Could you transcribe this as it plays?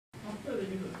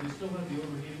They still have the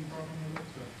overheating problem with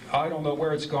it? I don't know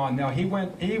where it's gone now. He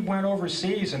went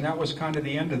overseas, and that was kind of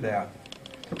the end of that.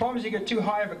 The problem is you get too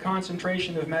high of a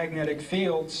concentration of magnetic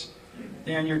fields,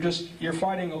 and you're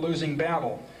fighting a losing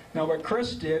battle. Now what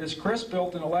Chris did is Chris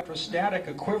built an electrostatic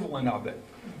equivalent of it,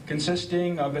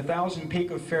 consisting of a 1,000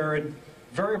 picofarad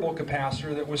variable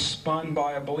capacitor that was spun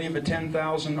by, I believe, a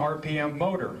 10,000 RPM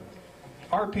motor.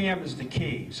 RPM is the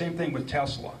key. Same thing with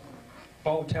Tesla.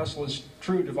 All of Tesla's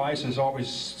true devices always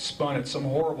spun at some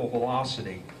horrible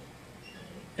velocity.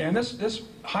 And this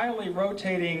highly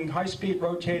rotating, high-speed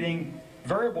rotating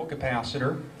variable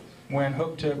capacitor, when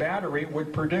hooked to a battery,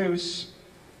 would produce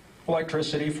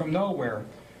electricity from nowhere.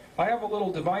 I have a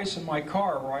little device in my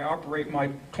car where I operate my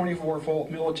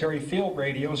 24-volt military field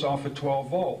radios off of 12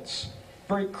 volts.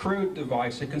 Very crude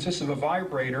device. It consists of a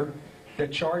vibrator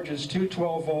that charges two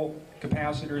 12-volt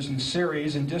capacitors in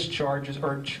series and discharges,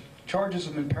 or charges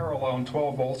them in parallel on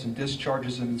 12 volts and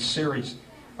discharges them in series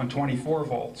on 24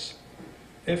 volts.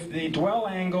 If the dwell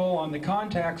angle on the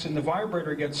contacts in the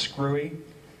vibrator gets screwy,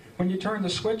 when you turn the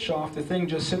switch off, the thing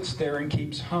just sits there and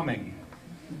keeps humming,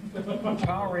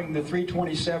 powering the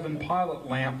 327 pilot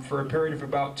lamp for a period of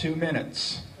about 2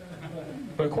 minutes.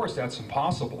 But of course that's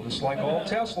impossible, just like all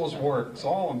Tesla's work. It's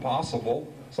all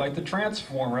impossible. It's like the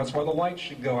transformer. That's why the lights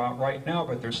should go out right now,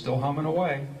 but they're still humming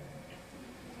away.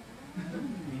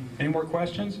 Any more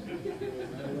questions?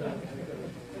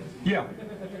 Yeah.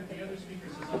 The other speaker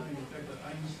says something to the effect that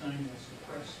Einstein was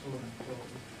suppressed, quote unquote.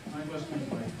 My question is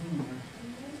by whom?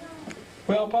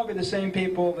 Well, probably the same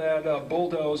people that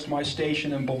bulldozed my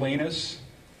station in Bolinas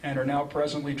and are now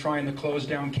presently trying to close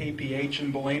down KPH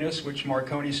in Bolinas, which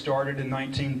Marconi started in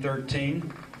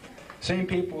 1913. Same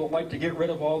people that like to get rid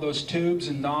of all those tubes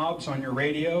and knobs on your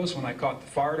radios. When I caught the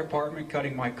fire department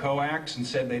cutting my coax and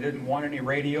said they didn't want any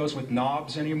radios with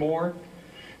knobs anymore.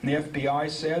 And the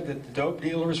FBI said that the dope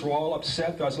dealers were all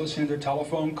upset that I was listening to their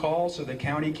telephone calls, so the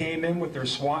county came in with their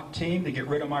SWAT team to get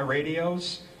rid of my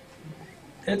radios.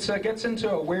 It gets into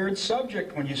a weird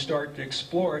subject when you start to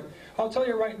explore it. I'll tell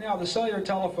you right now, the cellular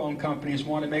telephone companies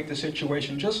want to make the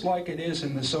situation just like it is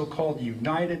in the so-called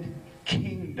United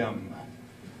Kingdom.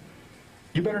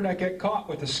 You better not get caught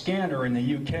with a scanner in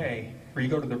the UK, or you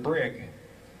go to the brig.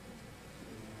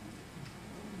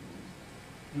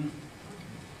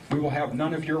 We will have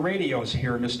none of your radios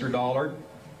here, Mr. Dollard,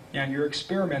 and your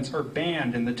experiments are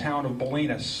banned in the town of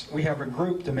Bolinas. We have a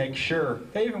group to make sure.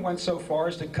 They even went so far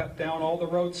as to cut down all the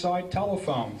roadside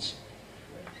telephones.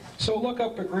 So look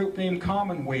up a group named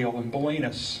Commonweal in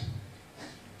Bolinas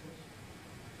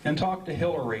and talk to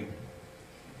Hillary.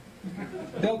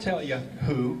 They'll tell you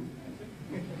who.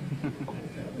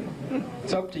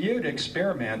 It's up to you to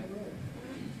experiment.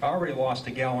 I already lost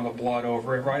a gallon of blood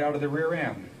over it right out of the rear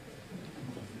end.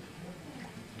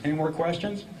 Any more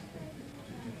questions?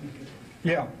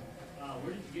 Yeah.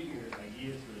 Where did you get your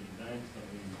ideas for the design stuff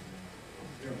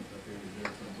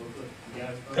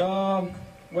in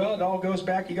Well, it all goes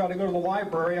back. You got to go to the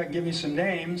library. I can give you some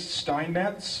names: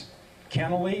 Steinmetz,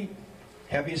 Kennelly,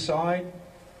 Heaviside,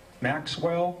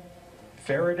 Maxwell,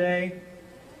 Faraday,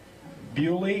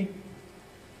 Bewley.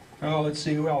 Oh, let's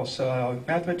see who else.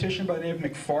 Mathematician by the name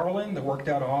of McFarland that worked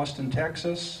out of Austin,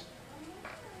 Texas.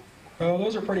 Oh,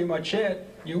 those are pretty much it.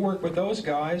 You work with those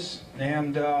guys,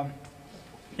 and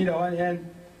you know, and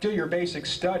do your basic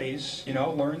studies. You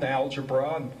know, learn the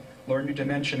algebra, and learn your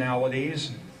dimensionalities.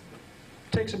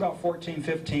 It takes about 14,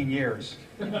 15 years.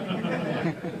 You're not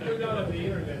on the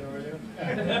internet, are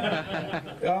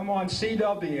you? I'm on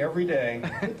CW every day.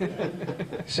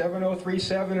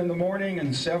 7037 in the morning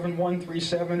and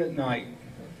 7137 at night.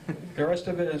 The rest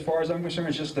of it, as far as I'm concerned,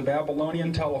 is just the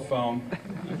Babylonian telephone.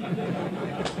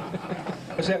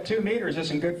 Because that 2 meters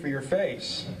isn't good for your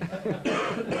face.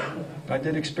 I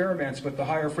did experiments with the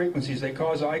higher frequencies. They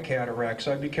cause eye cataracts,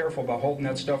 so I'd be careful about holding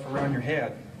that stuff around your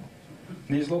head.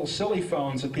 And these little silly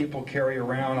phones that people carry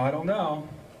around, I don't know.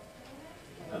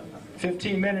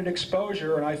 15-minute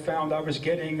exposure, and I found I was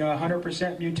getting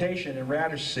 100% mutation in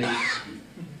radish seeds.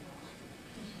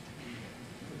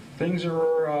 Things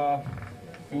are a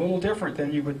little different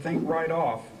than you would think right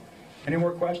off. Any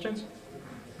more questions?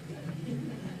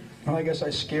 Well, I guess I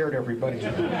scared everybody.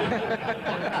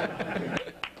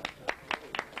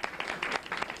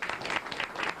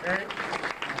 Eric,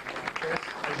 Chris,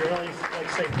 I'd really like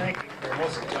to say thank you for a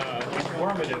most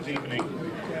informative evening.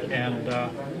 And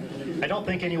I don't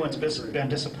think anyone's been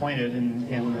disappointed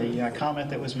in the comment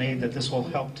that was made that this will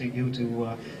help you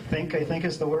to think, I think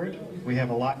is the word. We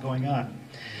have a lot going on.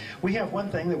 We have one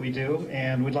thing that we do,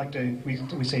 and we'd like to,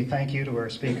 we say thank you to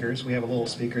our speakers. We have a little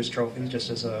speaker's trophy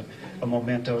just as a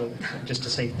memento, just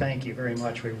to say thank you very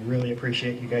much. We really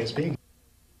appreciate you guys being here.